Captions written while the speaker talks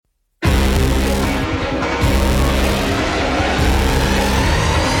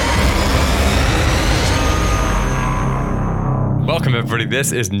Welcome, everybody.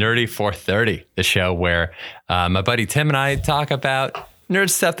 This is Nerdy 430, the show where my buddy Tim and I talk about nerd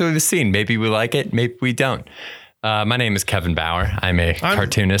stuff that we've seen. Maybe we like it, maybe we don't. My name is Kevin Bauer. I'm a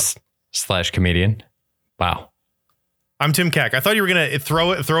cartoonist / comedian. Wow. I'm Tim Keck. I thought you were going to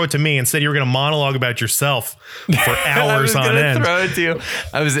throw it to me. Instead, you were going to monologue about yourself for hours on end. Throw it to you.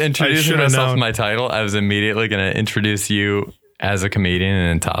 I was introducing myself in my title. I was immediately going to introduce you as a comedian and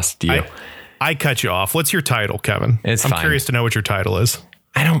then toss to you. I cut you off. What's your title, Kevin? I'm curious to know what your title is.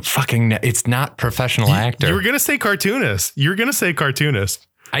 I don't fucking know. It's not professional actor. You were going to say cartoonist.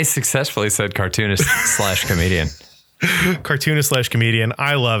 I successfully said cartoonist / comedian. Cartoonist / comedian.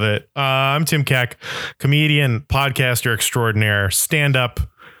 I love it. I'm Tim Keck, comedian, podcaster extraordinaire, stand-up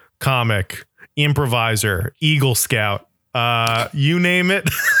comic, improviser, Eagle Scout. You name it.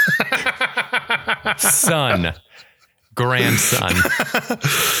 Son. Grandson,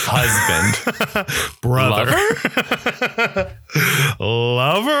 husband, brother,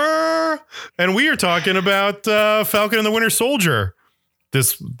 lover, and we are talking about Falcon and the Winter Soldier.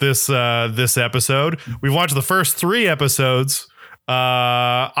 This episode, we've watched the first 3 episodes.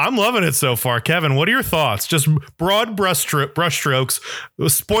 I'm loving it so far. Kevin, what are your thoughts? Just broad brushstrokes.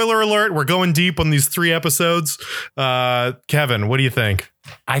 Spoiler alert: we're going deep on these 3 episodes. Kevin, what do you think?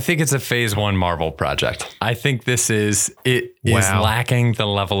 I think it's a phase 1 Marvel project. I think is lacking the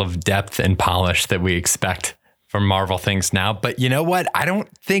level of depth and polish that we expect from Marvel things now. But you know what? I don't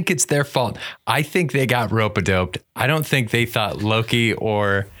think it's their fault. I think they got rope-a-doped. I don't think they thought Loki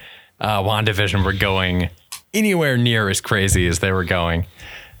or WandaVision were going anywhere near as crazy as they were going.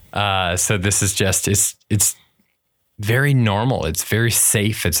 So this is just, it's very normal. It's very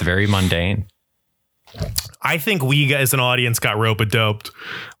safe. It's very mundane. I think we as an audience got rope-a-doped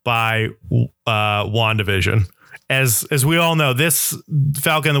by WandaVision. As we all know, this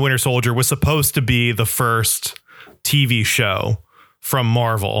Falcon and the Winter Soldier was supposed to be the first TV show from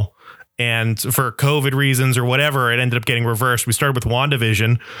Marvel. And for COVID reasons or whatever, it ended up getting reversed. We started with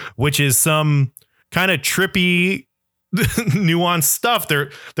WandaVision, which is some kind of trippy, nuanced stuff. They're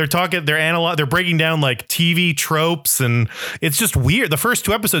breaking down like TV tropes, and it's just weird. The first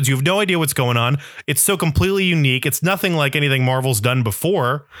 2 episodes, you have no idea what's going on. It's so completely unique. It's nothing like anything Marvel's done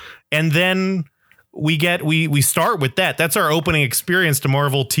before. And then we start with that. That's our opening experience to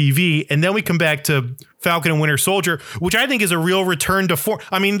Marvel TV. And then we come back to Falcon and Winter Soldier, which I think is a real return to form.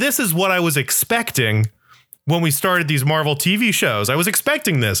 I mean, this is what I was expecting when we started these Marvel TV shows. I was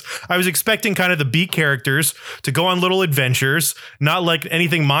expecting this. I was expecting kind of the B characters to go on little adventures, not like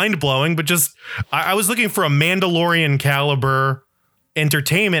anything mind-blowing, but just I was looking for a Mandalorian caliber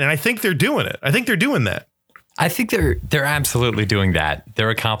entertainment, and I think they're doing it. I think they're doing that. I think they're absolutely doing that.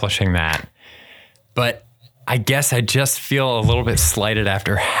 They're accomplishing that. But I guess I just feel a little bit slighted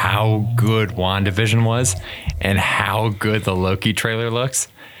after how good WandaVision was and how good the Loki trailer looks,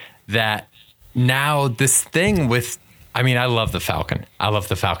 that now this thing with, I mean, I love the Falcon. I love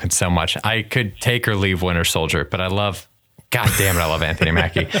the Falcon so much. I could take or leave Winter Soldier, but I love Anthony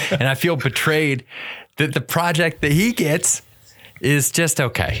Mackie. And I feel betrayed that the project that he gets is just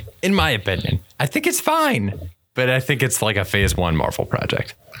okay, in my opinion. I think it's fine, but I think it's like a phase 1 Marvel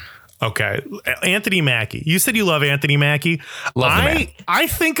project. Okay. Anthony Mackie. You said you love Anthony Mackie. I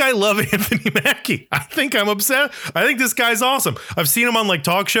think I love Anthony Mackie. I think I'm obsessed. I think this guy's awesome. I've seen him on like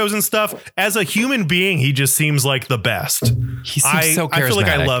talk shows and stuff. As a human being, he just seems like the best. He seems so charismatic. I feel like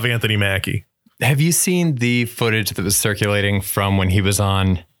I love Anthony Mackie. Have you seen the footage that was circulating from when he was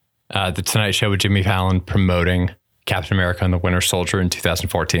on The Tonight Show with Jimmy Fallon promoting Captain America and the Winter Soldier in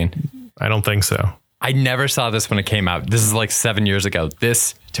 2014? I don't think so. I never saw this when it came out. This is like 7 years ago.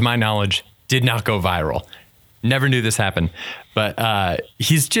 This, to my knowledge, did not go viral. Never knew this happened. But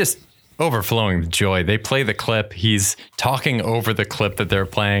he's just overflowing with joy. They play the clip. He's talking over the clip that they're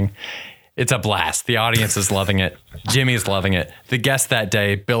playing. It's a blast. The audience is loving it. Jimmy's loving it. The guest that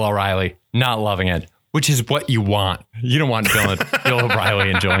day, Bill O'Reilly, not loving it, which is what you want. You don't want Bill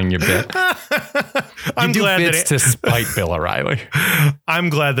O'Reilly enjoying your bit. I'm glad bits to spite Bill O'Reilly. I'm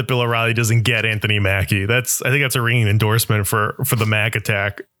glad that Bill O'Reilly doesn't get Anthony Mackie. I think that's a ringing endorsement for the Mac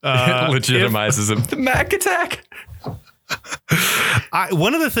Attack. It legitimizes him. The Mac Attack.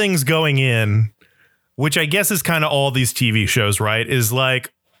 One of the things going in, which I guess is kind of all these TV shows, right, is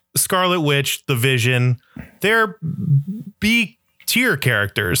like Scarlet Witch, The Vision. They're B tier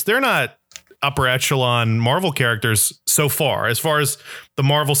characters. They're not upper echelon Marvel characters so far as the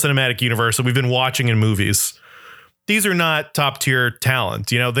Marvel Cinematic Universe that we've been watching in movies. These are not top tier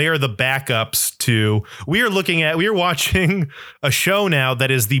talent. You know, they are the backups to, we are watching a show now that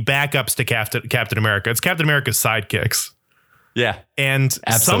is the backups to Captain America. It's Captain America's sidekicks. Yeah. And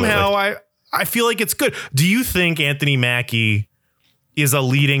absolutely. Somehow I feel like it's good. Do you think Anthony Mackie is a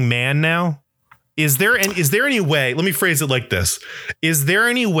leading man now? Is there any way, let me phrase it like this. Is there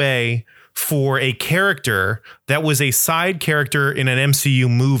any way for a character that was a side character in an MCU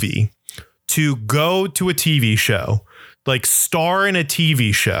movie to go to a TV show, like star in a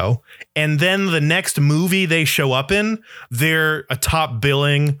TV show, and then the next movie they show up in, they're a top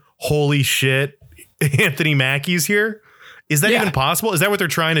billing, holy shit, Anthony Mackie's here? Is that even possible? Is that what they're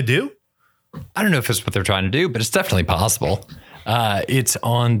trying to do? I don't know if it's what they're trying to do, but it's definitely possible. It's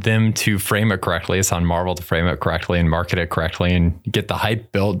on them to frame it correctly. It's on Marvel to frame it correctly and market it correctly and get the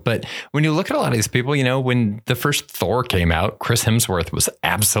hype built. But when you look at a lot of these people, you know, when the first Thor came out, Chris Hemsworth was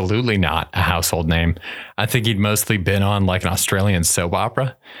absolutely not a household name. I think he'd mostly been on like an Australian soap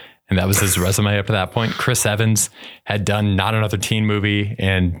opera. And that was his resume up to that point. Chris Evans had done not another teen movie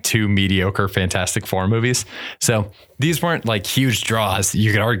and 2 mediocre Fantastic Four movies. So these weren't like huge draws.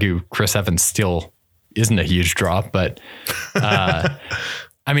 You could argue Chris Evans still isn't a huge draw, but I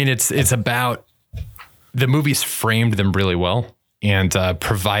mean, it's about the movies framed them really well and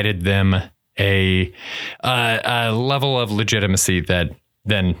provided them a level of legitimacy that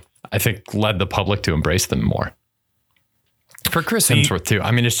then I think led the public to embrace them more. For Chris Hemsworth too.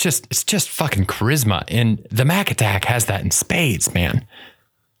 I mean, it's just fucking charisma, and the Mac Attack has that in spades, man.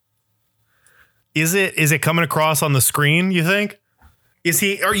 Is it coming across on the screen, you think?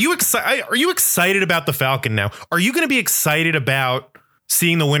 Are you excited about the Falcon now? Are you going to be excited about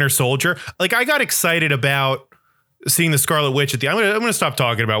seeing the Winter Soldier? Like, I got excited about seeing the Scarlet Witch at the. I'm going to stop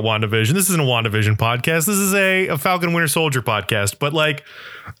talking about WandaVision. This isn't a WandaVision podcast. This is a Falcon Winter Soldier podcast. But like,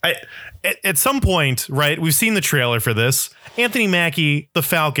 at some point, right? We've seen the trailer for this. Anthony Mackie, the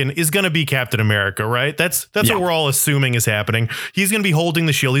Falcon, is going to be Captain America, right? That's what we're all assuming is happening. He's going to be holding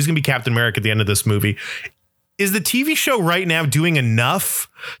the shield. He's going to be Captain America at the end of this movie. Is the TV show right now doing enough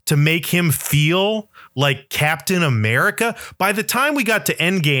to make him feel like Captain America? By the time we got to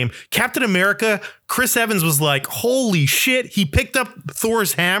Endgame, Captain America, Chris Evans was like, holy shit, he picked up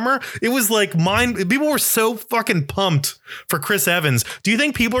Thor's hammer. It was like people were so fucking pumped for Chris Evans. Do you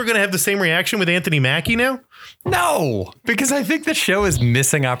think people are going to have the same reaction with Anthony Mackie now? No, because I think the show is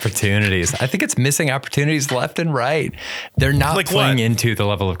missing opportunities. I think it's missing opportunities left and right. They're not like playing into the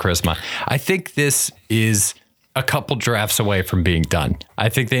level of charisma. I think this is a couple drafts away from being done. I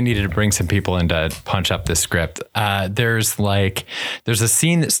think they needed to bring some people in to punch up this script. There's a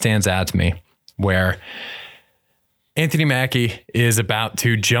scene that stands out to me where Anthony Mackie is about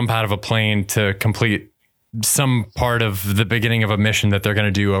to jump out of a plane to complete some part of the beginning of a mission that they're going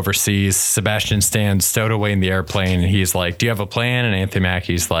to do overseas. Sebastian Stan's stowed away in the airplane, and he's like, do you have a plan? And Anthony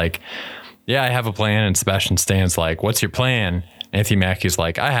Mackie's like, yeah, I have a plan. And Sebastian Stan's like, what's your plan? Anthony Mackie's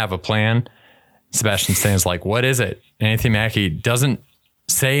like, I have a plan. Sebastian Stan's like, what is it? And Anthony Mackie doesn't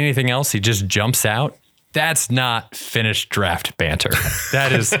say anything else. He just jumps out. That's not finished draft banter.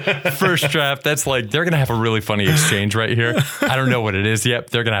 That is first draft. That's like, they're going to have a really funny exchange right here. I don't know what it is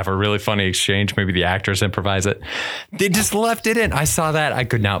yet. They're going to have a really funny exchange. Maybe the actors improvise it. They just left it in. I saw that. I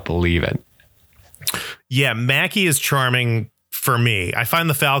could not believe it. Yeah, Mackie is charming for me. I find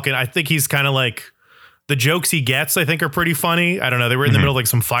the Falcon, I think he's kind of like, the jokes he gets, I think, are pretty funny. I don't know. They were in the middle of like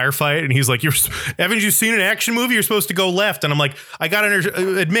some firefight, and he's like, haven't you seen an action movie? You're supposed to go left. And I'm like, I got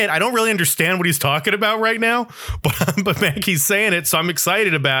to admit, I don't really understand what he's talking about right now, but Mackie's saying it, so I'm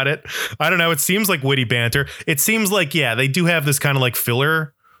excited about it. I don't know. It seems like witty banter. It seems like, yeah, they do have this kind of like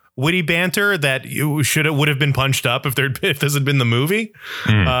filler witty banter that would have been punched up if this had been the movie.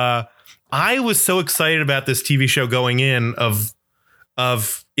 I was so excited about this TV show going in of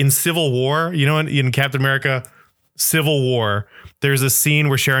in Civil War, you know, in Captain America Civil War, there's a scene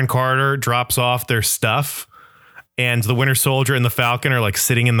where Sharon Carter drops off their stuff and the Winter Soldier and the Falcon are like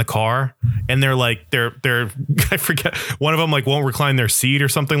sitting in the car, and they're I forget, one of them like won't recline their seat or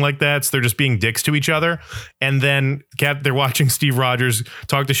something like that. So they're just being dicks to each other. And then they're watching Steve Rogers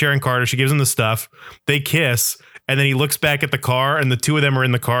talk to Sharon Carter. She gives him the stuff. They kiss. And then he looks back at the car, and the two of them are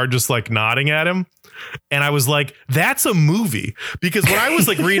in the car just like nodding at him. And I was like, that's a movie. Because when I was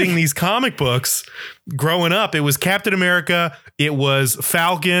like reading these comic books growing up, it was Captain America, it was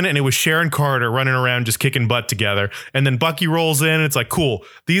Falcon, and it was Sharon Carter running around just kicking butt together. And then Bucky rolls in, and it's like, cool.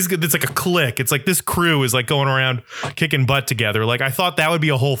 It's like a clique. It's like this crew is like going around kicking butt together. Like, I thought that would be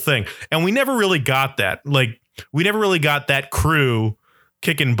a whole thing. And we never really got that. Like, we never really got that crew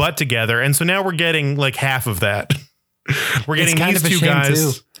kicking butt together. And so now we're getting like half of that. We're getting these two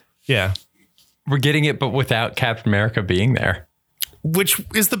guys. Too. Yeah. We're getting it, but without Captain America being there. Which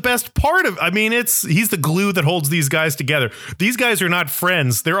is the best part of, I mean, he's the glue that holds these guys together. These guys are not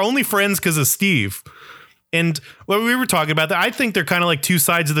friends. They're only friends because of Steve. And when we were talking about that, I think they're kind of like two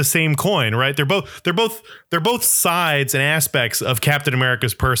sides of the same coin, right? They're both sides and aspects of Captain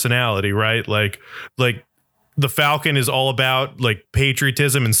America's personality, right? Like the Falcon is all about like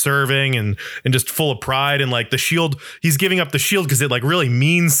patriotism and serving and just full of pride, and like the shield, he's giving up the shield because it like really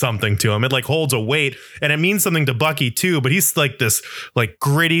means something to him. It like holds a weight, and it means something to Bucky too, but he's like this like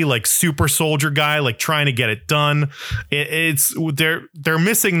gritty, like super soldier guy, like trying to get it done. They're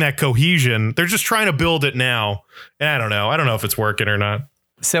missing that cohesion. They're just trying to build it now. And I don't know if it's working or not.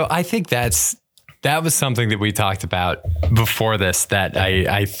 So I think that was something that we talked about before this that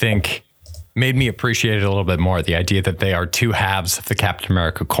I think made me appreciate it a little bit more. The idea that they are two halves of the Captain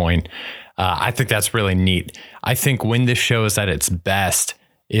America coin. I think that's really neat. I think when this show is at its best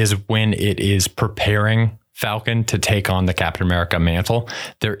is when it is preparing Falcon to take on the Captain America mantle.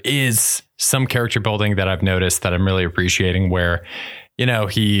 There is some character building that I've noticed that I'm really appreciating where,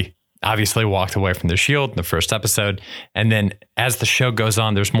 he obviously walked away from the shield in the first episode. And then as the show goes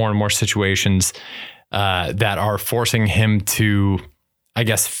on, there's more and more situations that are forcing him to, I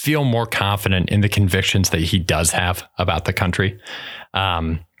guess, feel more confident in the convictions that he does have about the country.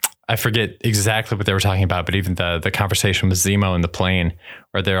 I forget exactly what they were talking about, but even the conversation with Zemo in the plane,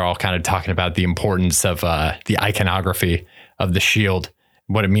 where they're all kind of talking about the importance of the iconography of the shield,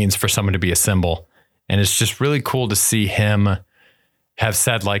 what it means for someone to be a symbol. And it's just really cool to see him have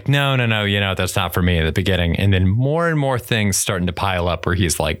said like, no, that's not for me at the beginning. And then more and more things starting to pile up where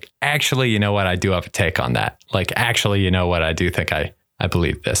he's like, actually, you know what? I do have a take on that. Like, actually, you know what? I do think I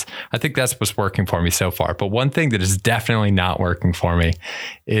believe this. I think that's what's working for me so far. But one thing that is definitely not working for me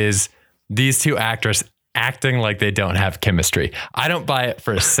is these two actors acting like they don't have chemistry. I don't buy it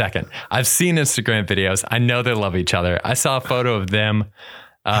for a second. I've seen Instagram videos. I know they love each other. I saw a photo of them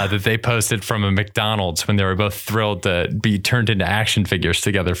that they posted from a McDonald's when they were both thrilled to be turned into action figures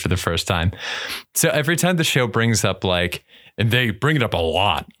together for the first time. So every time the show brings up and they bring it up a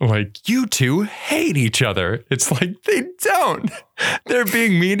lot, like, you two hate each other. It's like, they don't. They're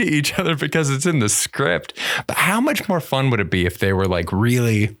being mean to each other because it's in the script. But how much more fun would it be if they were like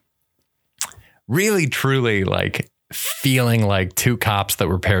really, really, truly like feeling like two cops that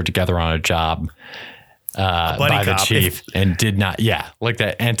were paired together on a job by the chief and did not. Yeah. Like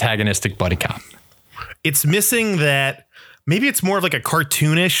that antagonistic buddy cop. It's missing that. Maybe it's more of like a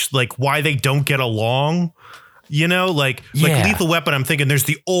cartoonish, like why they don't get along. Like Lethal Weapon, I'm thinking there's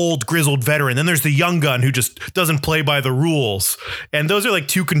the old grizzled veteran. Then there's the young gun who just doesn't play by the rules. And those are like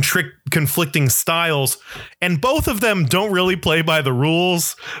two conflicting styles. And both of them don't really play by the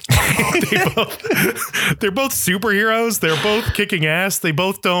rules. They're both superheroes. They're both kicking ass. They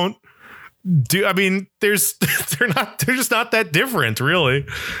both don't they're just not that different, really.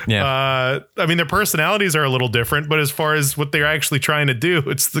 Yeah. Their personalities are a little different, but as far as what they're actually trying to do,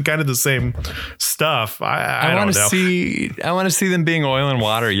 it's the kind of the same stuff. I don't know. I want to see them being oil and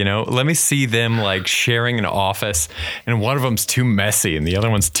water. Let me see them like sharing an office, and one of them's too messy and the other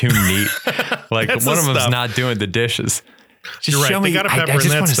one's too neat. Like one of them's not doing the dishes. Just You're right. They got to pepper in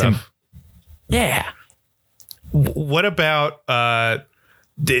that stuff. Yeah. What about?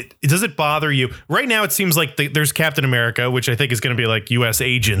 Does it bother you right now? It seems like there's Captain America, which I think is going to be like U.S.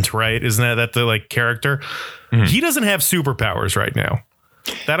 agent, right? Isn't that the like character? Mm-hmm. He doesn't have superpowers right now.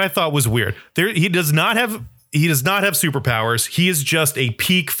 That I thought was weird. He does not have superpowers. He is just a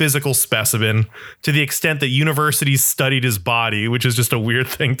peak physical specimen to the extent that universities studied his body, which is just a weird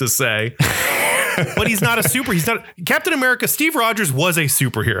thing to say. But he's not Captain America. Steve Rogers was a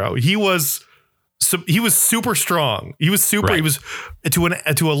superhero. He was super strong. He was super. Right. He was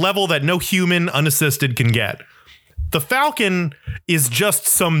to a level that no human unassisted can get. The Falcon is just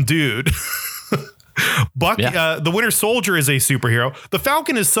some dude. Bucky, the Winter Soldier is a superhero. The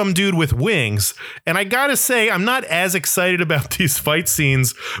Falcon is some dude with wings. And I gotta say, I'm not as excited about these fight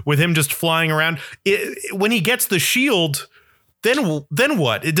scenes with him just flying around. When he gets the shield, then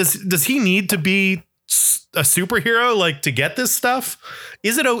what? Does he need to be a superhero like to get this stuff?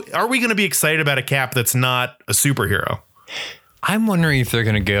 Are we going to be excited about a Cap that's not a superhero? I'm wondering if they're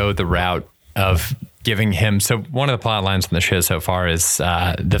going to go the route of giving him. So one of the plot lines in the show so far is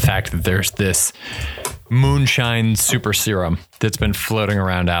the fact that there's this moonshine super serum that's been floating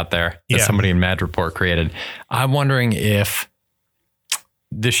around out there that somebody in Mad Report created. I'm wondering if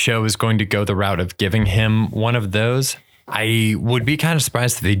this show is going to go the route of giving him one of those. I would be kind of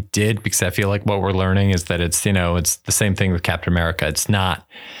surprised if they did, because I feel like what we're learning is that it's the same thing with Captain America. It's not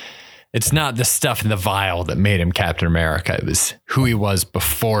the stuff in the vial that made him Captain America. It was who he was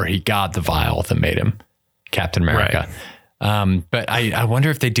before he got the vial that made him Captain America. Right. But I wonder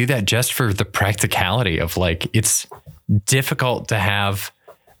if they do that just for the practicality of like, it's difficult to have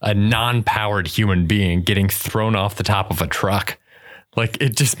a non-powered human being getting thrown off the top of a truck. Like,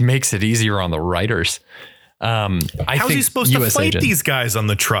 it just makes it easier on the writers. How's he supposed to fight these guys on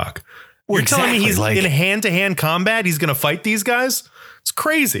the truck? You're telling me he's in hand-to-hand combat? He's going to fight these guys? It's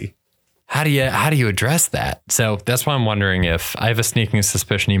crazy. How do you address that? So that's why I'm wondering if I have a sneaking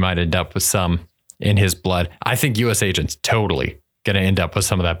suspicion he might end up with some in his blood. I think U.S. agent's totally going to end up with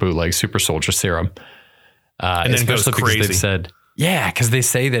some of that bootleg super soldier serum. And then goes crazy. They've said, because they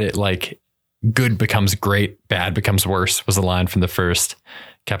say that it like good becomes great, bad becomes worse was a line from the first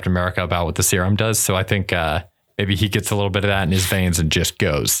Captain America about what the serum does. So I think maybe he gets a little bit of that in his veins and just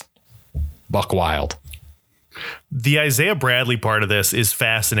goes buck wild. The Isaiah Bradley part of this is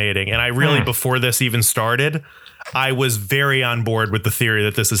fascinating. And I really, before this even started, I was very on board with the theory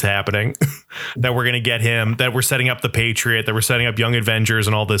that this is happening, that we're going to get him, that we're setting up the Patriot, that we're setting up Young Avengers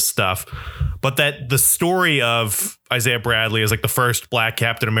and all this stuff. But that the story of Isaiah Bradley as like the first Black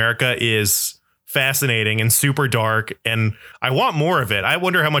Captain America is fascinating and super dark. And I want more of it. I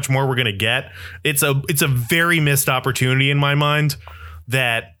wonder how much more we're going to get. It's a very missed opportunity in my mind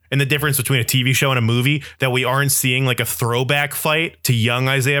and the difference between a TV show and a movie, that we aren't seeing like a throwback fight to young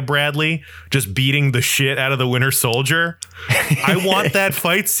Isaiah Bradley just beating the shit out of the Winter Soldier. I want that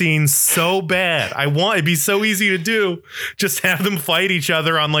fight scene so bad. It'd be so easy to do. Just have them fight each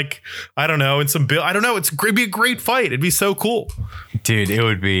other on like, I don't know, it'd be a great fight. It'd be so cool. Dude, it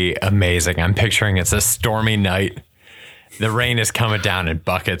would be amazing. I'm picturing it's a stormy night. The rain is coming down in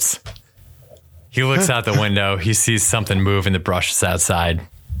buckets. He looks out the window. He sees something move in the bushes outside.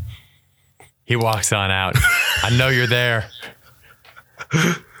 He walks on out. I know you're there.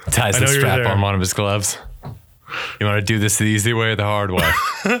 Ties the strap on one of his gloves. You want to do this the easy way or the hard way?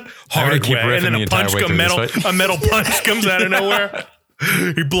 Hard way. And then a metal punch comes out of nowhere.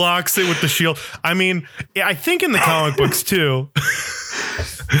 He blocks it with the shield. I mean, I think in the comic books too,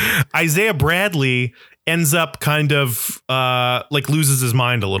 Isaiah Bradley ends up kind of like loses his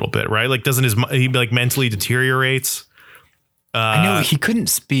mind a little bit, right? Like he like mentally deteriorates. I know he couldn't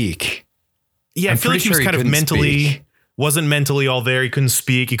speak. Yeah, I feel like he was kind of wasn't mentally all there. He couldn't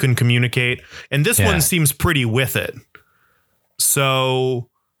speak. He couldn't communicate. And this one seems pretty with it. So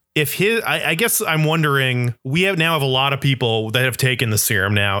I guess I'm wondering, we now have a lot of people that have taken the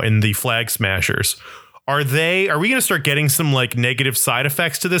serum now in the Flag Smashers. Are we going to start getting some like negative side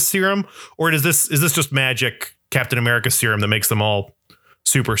effects to this serum? Or is this just magic Captain America serum that makes them all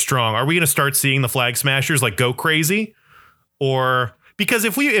super strong? Are we going to start seeing the Flag Smashers like go crazy? Or because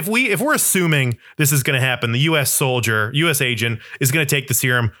if we're assuming this is going to happen, the U.S. agent is going to take the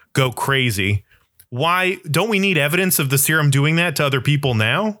serum, go crazy. Why don't we need evidence of the serum doing that to other people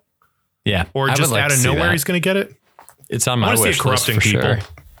now? Yeah. Or just out of nowhere, he's going to get it. It's on my wish list for sure.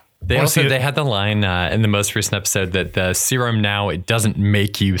 They had the line in the most recent episode that the serum now, it doesn't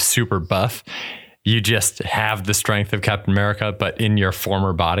make you super buff. You just have the strength of Captain America, but in your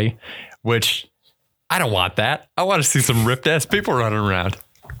former body, which I don't want that. I want to see some ripped ass people running around.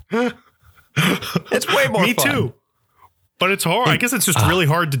 It's way more fun. Me too. But it's hard. I guess it's just really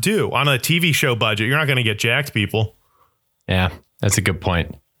hard to do on a TV show budget. You're not going to get jacked people. Yeah, that's a good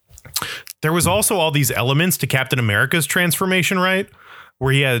point. There was also all these elements to Captain America's transformation, right?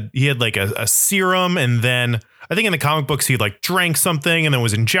 Where he had like a serum, and then I think in the comic books he like drank something and then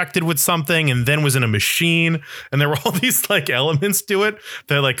was injected with something and then was in a machine, and there were all these like elements to it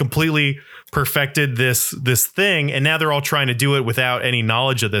that like completely perfected this thing, and now they're all trying to do it without any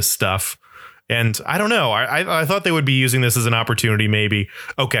knowledge of this stuff. And I don't know. I thought they would be using this as an opportunity, maybe.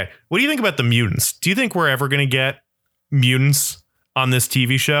 Okay, what do you think about the mutants? Do you think we're ever going to get mutants on this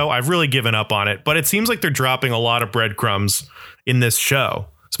TV show? I've really given up on it, but it seems like they're dropping a lot of breadcrumbs in this show,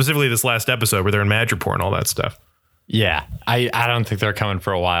 specifically this last episode where they're in Madripoor and all that stuff. Yeah, I don't think they're coming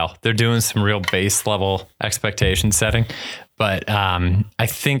for a while. They're doing some real base level expectation setting. But I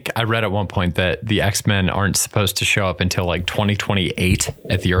think I read at one point that the X-Men aren't supposed to show up until like 2028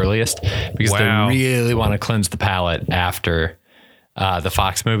 at the earliest, because they really want to cleanse the palate after the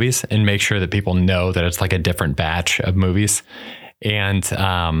Fox movies and make sure that people know that it's like a different batch of movies. And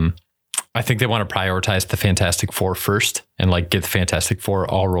I think they want to prioritize the Fantastic Four first and like get the Fantastic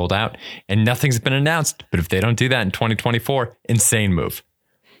Four all rolled out. And nothing's been announced. But if they don't do that in 2024, insane move.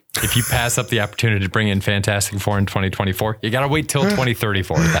 If you pass up the opportunity to bring in Fantastic Four in 2024, you got to wait till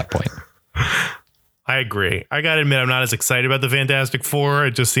 2034 at that point. I agree. I got to admit, I'm not as excited about the Fantastic Four.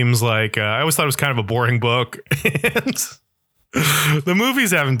 It just seems like I always thought it was kind of a boring book. And the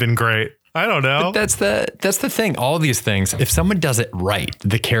movies haven't been great. I don't know. But that's the thing. All these things, if someone does it right,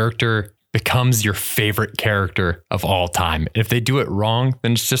 the character becomes your favorite character of all time. If they do it wrong,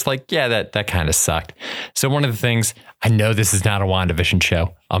 then it's just like, yeah, that kind of sucked. So one of the things, I know this is not a WandaVision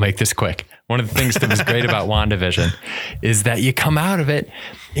show. I'll make this quick. One of the things that was great about WandaVision is that you come out of it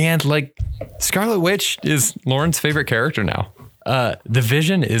and like Scarlet Witch is Lauren's favorite character now. The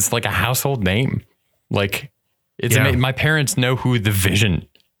Vision is like a household name. Like it's amazing. My parents know who the Vision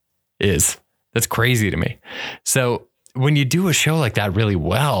is. That's crazy to me. So when you do a show like that really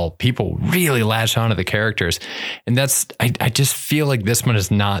well, people really latch onto the characters. And I just feel like this one is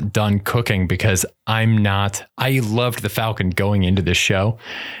not done cooking because I loved the Falcon going into this show.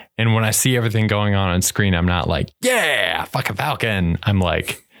 And when I see everything going on screen, I'm not like, yeah, fucking Falcon. I'm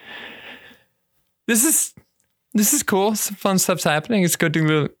like, this is cool. Some fun stuff's happening. It's good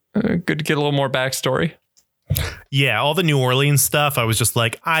to get a little more backstory. Yeah, all the New Orleans stuff, I was just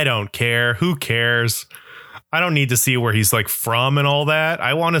like, I don't care. Who cares? I don't need to see where he's like from and all that.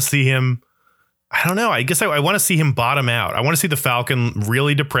 I want to see him. I don't know. I guess I want to see him bottom out. I want to see the Falcon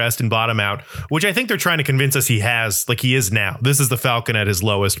really depressed and bottom out, which I think they're trying to convince us he has, like he is now. This is the Falcon at his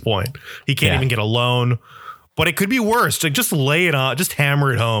lowest point. He can't even get a loan, but it could be worse. Like just lay it on, just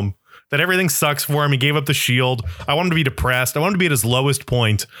hammer it home that everything sucks for him. He gave up the shield. I want him to be depressed. I want him to be at his lowest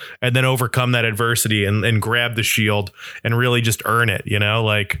point and then overcome that adversity and grab the shield and really just earn it. You know,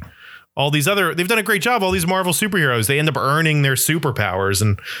 like all these they've done a great job. All these Marvel superheroes, they end up earning their superpowers.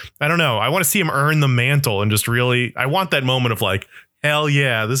 And I don't know. I want to see him earn the mantle and just really, I want that moment of like, hell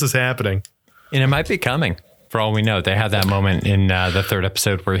yeah, this is happening. And it might be coming for all we know. They have that moment in the third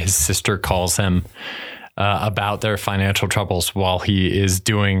episode where his sister calls him about their financial troubles while he is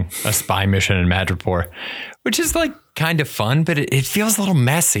doing a spy mission in Madripoor, which is like kind of fun, but it feels a little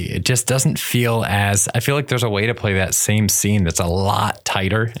messy. It just doesn't feel as, I feel like there's a way to play that same scene that's a lot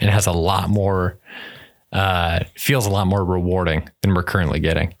tighter and has a lot more, feels a lot more rewarding than we're currently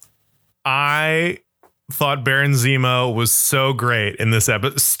getting. I thought Baron Zemo was so great in this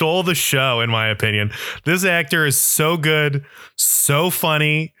episode, stole the show in my opinion. This actor is so good, so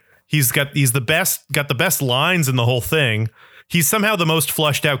funny. He's got the best lines in the whole thing. He's somehow the most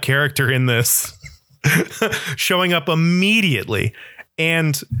flushed out character in this, showing up immediately.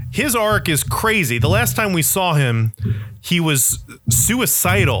 And his arc is crazy. The last time we saw him, he was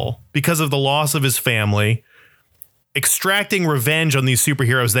suicidal because of the loss of his family, extracting revenge on these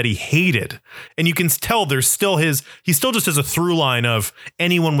superheroes that he hated. And you can tell he still just has a through line of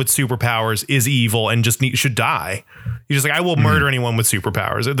anyone with superpowers is evil and just should die. He's just like, I will murder anyone with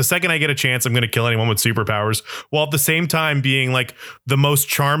superpowers. The second I get a chance, I'm going to kill anyone with superpowers, while at the same time being like the most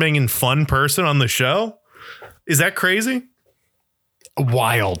charming and fun person on the show. Is that crazy?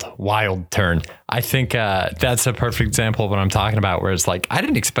 Wild turn. I think that's a perfect example of what I'm talking about, where it's like, I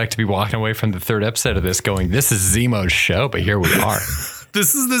didn't expect to be walking away from the third episode of this going, this is Zemo's show, but here we are.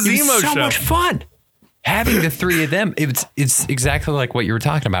 This is the Zemo show. So much fun. Having the three of them, it's exactly like what you were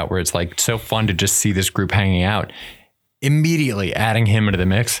talking about, where it's like so fun to just see this group hanging out. Immediately adding him into the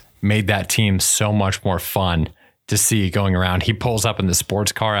mix made that team so much more fun to see going around. He pulls up in the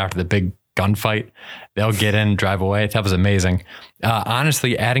sports car after the big gunfight. They'll get in and drive away. That was amazing.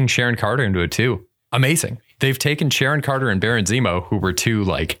 Honestly, adding Sharon Carter into it too. Amazing. They've taken Sharon Carter and Baron Zemo, who were two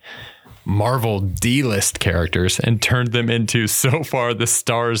like Marvel D-list characters, and turned them into so far the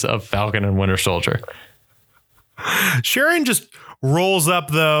stars of Falcon and Winter Soldier. Sharon just rolls up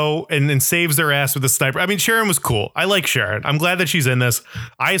though and saves their ass with a sniper. I mean, Sharon was cool. I like Sharon. I'm glad that she's in this.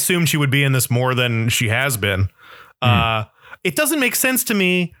 I assumed she would be in this more than she has been. It doesn't make sense to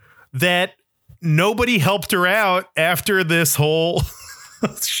me that nobody helped her out after this whole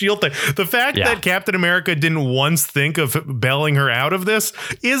shield thing. The fact that Captain America didn't once think of bailing her out of this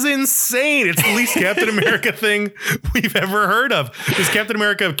is insane. It's the least Captain America thing we've ever heard of. Because Captain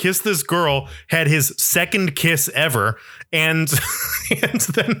America kissed this girl, had his second kiss ever, and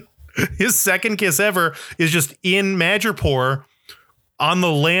then his second kiss ever is just in Madripoor on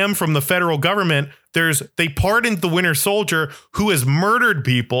the lam from the federal government. They pardoned the Winter Soldier who has murdered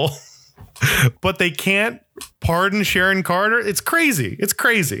people, but they can't pardon Sharon Carter. It's crazy. It's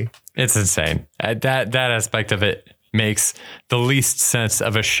crazy. It's insane. That aspect of it makes the least sense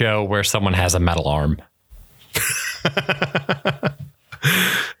of a show where someone has a metal arm.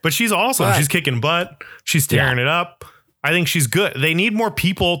 But she's awesome. She's kicking butt. She's tearing it up. I think she's good. They need more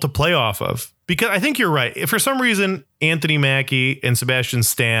people to play off of, because I think you're right. If for some reason Anthony Mackie and Sebastian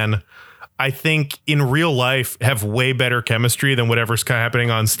Stan, I think in real life, have way better chemistry than whatever's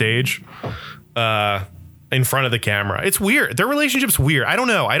happening on stage in front of the camera. It's weird. Their relationship's weird. I don't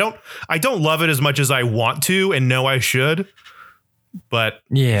know. I don't love it as much as I want to and know I should. But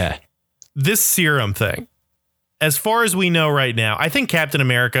yeah, this serum thing, as far as we know right now, I think Captain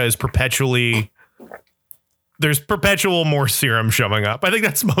America is there's perpetual more serum showing up. I think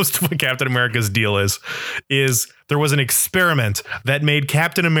that's most of what Captain America's deal is there was an experiment that made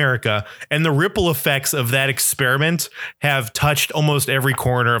Captain America, and the ripple effects of that experiment have touched almost every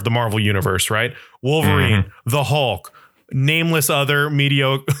corner of the Marvel universe, right? Wolverine, the Hulk, nameless other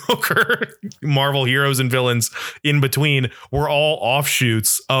mediocre Marvel heroes and villains in between were all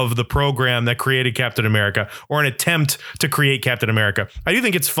offshoots of the program that created Captain America, or an attempt to create Captain America. I do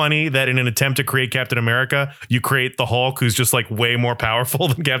think it's funny that in an attempt to create Captain America, you create the Hulk, who's just like way more powerful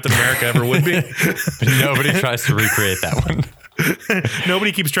than Captain America ever would be. But nobody tries to recreate that one.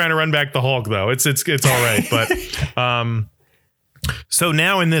 Nobody keeps trying to run back the Hulk, though. It's all right. But so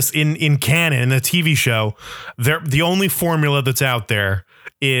now in canon, in the TV show, the only formula that's out there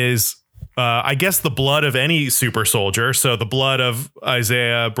is, I guess, the blood of any super soldier. So the blood of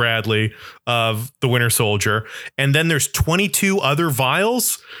Isaiah Bradley of the Winter Soldier. And then there's 22 other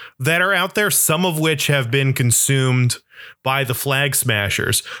vials that are out there, some of which have been consumed by the Flag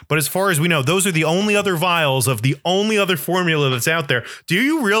Smashers. But as far as we know, those are the only other vials of the only other formula that's out there. Do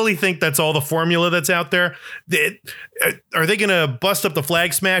you really think that's all the formula that's out there? Are they going to bust up the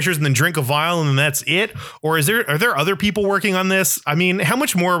Flag Smashers and then drink a vial and then that's it? Or are there other people working on this? I mean, how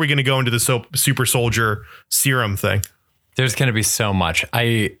much more are we going to go into the super soldier serum thing? There's going to be so much.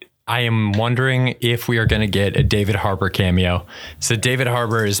 I am wondering if we are going to get a David Harbour cameo. So David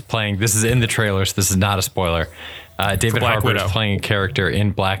Harbour is playing, this is in the trailers, this is not a spoiler. David Harbour is playing a character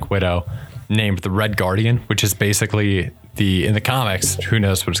in Black Widow named the Red Guardian, which is basically in the comics, who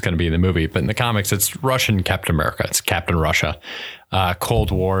knows what it's going to be in the movie, but in the comics, it's Russian Captain America. It's Captain Russia.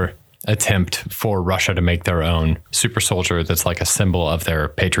 Cold War attempt for Russia to make their own super soldier that's like a symbol of their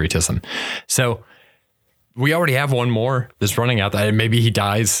patriotism. So we already have one more that's running out. Maybe he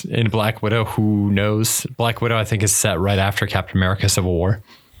dies in Black Widow. Who knows? Black Widow, I think, is set right after Captain America Civil War.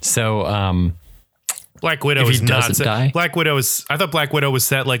 So Black Widow is not set. Black Widow is. I thought Black Widow was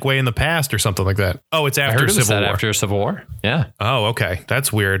set like way in the past or something like that. Oh, it's after Civil War. After Civil War. Yeah. Oh, okay.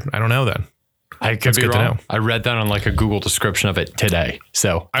 That's weird. I don't know then. I could be wrong. I read that on like a Google description of it today.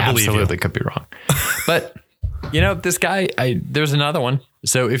 So I absolutely could be wrong. But this guy, there's another one.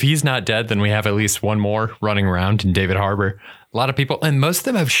 So if he's not dead, then we have at least one more running around in David Harbour. A lot of people, and most of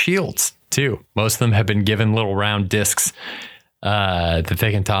them have shields too. Most of them have been given little round discs that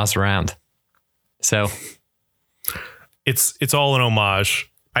they can toss around. So it's all an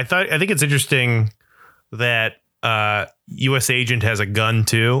homage. I think it's interesting that U.S. Agent has a gun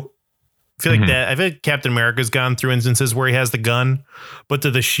too. I feel like Captain America's gone through instances where he has the gun, but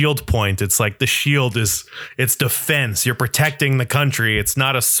to the shield point, it's like the shield it's defense. You're protecting the country. It's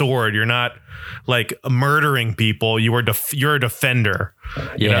not a sword. You're not like murdering people. You're a defender.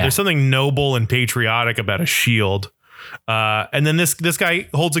 Yeah. There's something noble and patriotic about a shield. And then this guy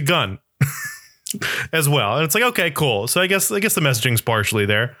holds a gun as well. And it's like, okay, cool. So I guess the messaging's partially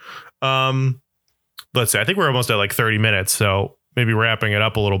there. Let's see. I think we're almost at like 30 minutes. So maybe wrapping it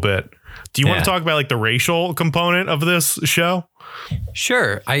up a little bit. Do you want to talk about like the racial component of this show?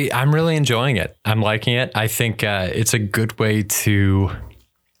 Sure. I'm really enjoying it. I'm liking it. I think it's a good way to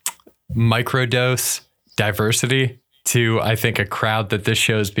microdose diversity to, I think, a crowd that this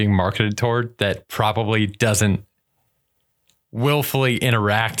show is being marketed toward that probably doesn't willfully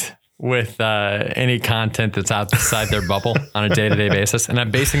interact with any content that's outside their bubble on a day-to-day basis. And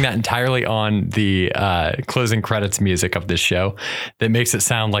I'm basing that entirely on the closing credits music of this show that makes it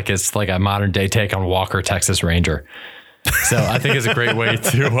sound like it's like a modern day take on Walker, Texas Ranger. So I think it's a great way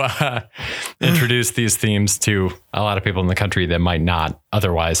to introduce these themes to a lot of people in the country that might not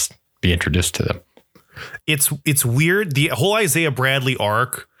otherwise be introduced to them. It's weird. The whole Isaiah Bradley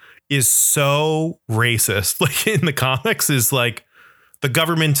arc is so racist. Like in the comics is like the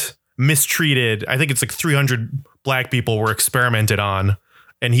government mistreated. I think it's like 300 black people were experimented on,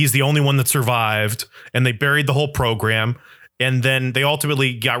 and he's the only one that survived, and they buried the whole program. And then they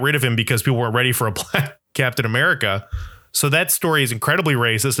ultimately got rid of him because people weren't ready for a black Captain America. So that story is incredibly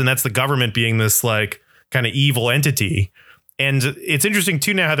racist. And that's the government being this like kind of evil entity. And it's interesting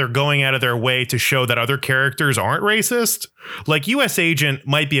too now how they're going out of their way to show that other characters aren't racist. Like U.S. Agent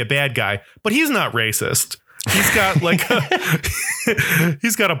might be a bad guy, but he's not racist. He's got like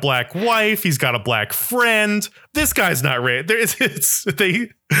he's got a black wife. He's got a black friend. This guy's not racist.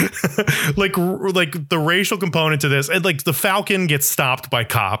 Like the racial component to this, and like the Falcon gets stopped by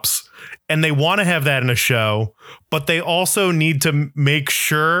cops, and they want to have that in a show, but they also need to make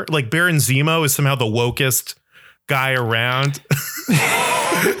sure like Baron Zemo is somehow the wokest guy around.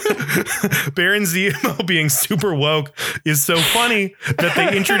 Baron Zemo being super woke is so funny that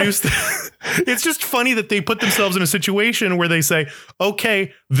they introduced. It's just funny that they put themselves in a situation where they say,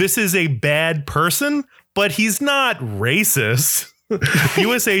 okay, this is a bad person, but he's not racist.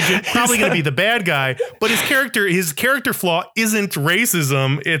 U.S. agent, probably going to be the bad guy, but his character flaw isn't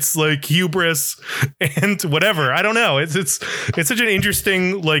racism. It's like hubris and whatever. I don't know. It's such an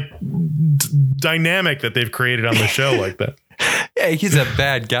interesting like dynamic that they've created on the show like that. Yeah, he's a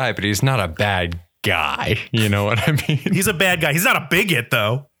bad guy, but he's not a bad guy. You know what I mean? He's a bad guy. He's not a bigot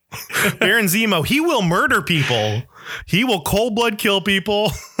though. Baron Zemo, he will murder people. He will cold blood kill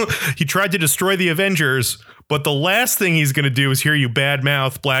people. He tried to destroy the Avengers. But the last thing he's going to do is hear you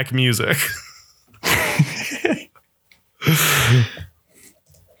badmouth black music.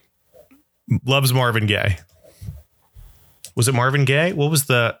 Loves Marvin Gaye. Was it Marvin Gaye? What was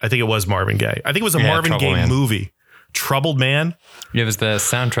I think it was Marvin Gaye. I think it was a Marvin Gaye movie. Troubled Man? It was the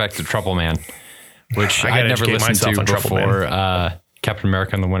soundtrack to Trouble Man, which I'd never listened to before Captain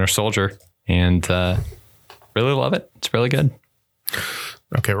America and the Winter Soldier. And really love it. It's really good.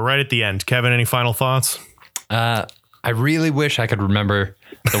 Okay, we're right at the end. Kevin, any final thoughts? I really wish I could remember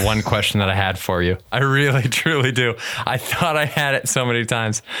the one question that I had for you. I really, truly do. I thought I had it so many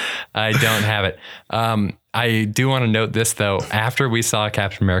times. I don't have it. I do want to note this, though. After we saw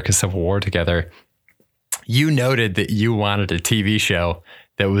Captain America Civil War together, you noted that you wanted a TV show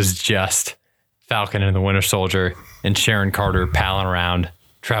that was just Falcon and the Winter Soldier and Sharon Carter palling around,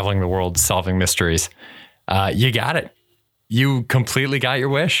 traveling the world, solving mysteries. You got it. You completely got your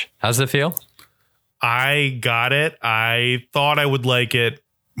wish. How's it feel? I got it. I thought I would like it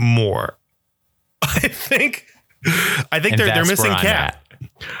more. I think they're missing Cap.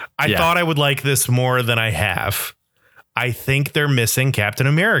 I thought I would like this more than I have. I think they're missing Captain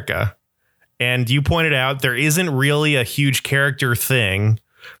America. And you pointed out there isn't really a huge character thing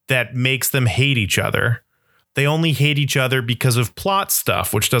that makes them hate each other. They only hate each other because of plot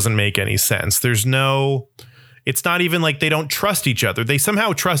stuff, which doesn't make any sense. It's not even like they don't trust each other. They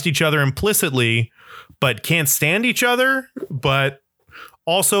somehow trust each other implicitly, but can't stand each other. But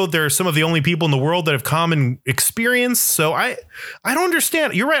also, they're some of the only people in the world that have common experience. So I don't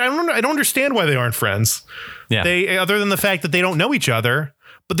understand. You're right. I don't understand why they aren't friends. Yeah. Other than the fact that they don't know each other.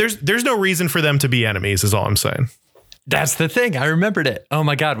 But there's no reason for them to be enemies, is all I'm saying. That's the thing. I remembered it. Oh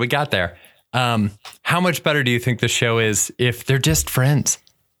my God, we got there. How much better do you think the show is if they're just friends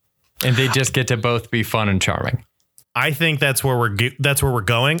and they just get to both be fun and charming? I think that's where we're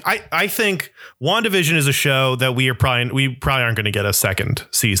going. I think WandaVision is a show that we probably aren't going to get a second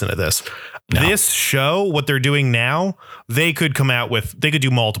season of this. No. This show, what they're doing now, they could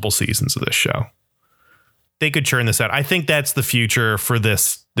do multiple seasons of this show. They could churn this out. I think that's the future for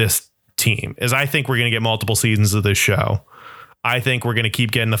this team. I think we're going to get multiple seasons of this show. I think we're going to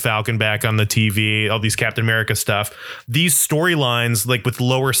keep getting the Falcon back on the TV, all these Captain America stuff. These storylines, like with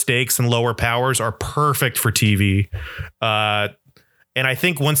lower stakes and lower powers, are perfect for TV. And I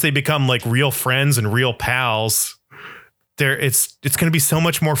think once they become like real friends and real pals, it's going to be so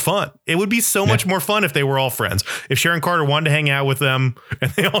much more fun. It would be so much more fun if they were all friends. If Sharon Carter wanted to hang out with them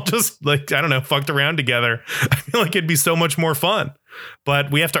and they all just fucked around together, I feel like it'd be so much more fun.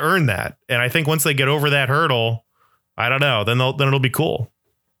 But we have to earn that. And I think once they get over that hurdle, I don't know. Then it'll be cool.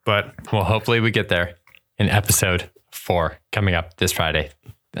 But well, hopefully we get there in episode 4 coming up this Friday.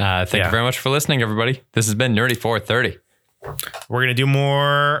 Thank you very much for listening, everybody. This has been Nerdy 430. We're going to do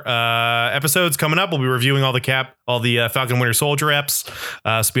more episodes coming up. We'll be reviewing all the Falcon Winter Soldier eps.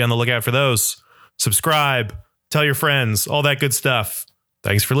 So be on the lookout for those. Subscribe, tell your friends, all that good stuff.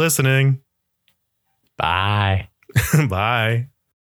 Thanks for listening. Bye. Bye.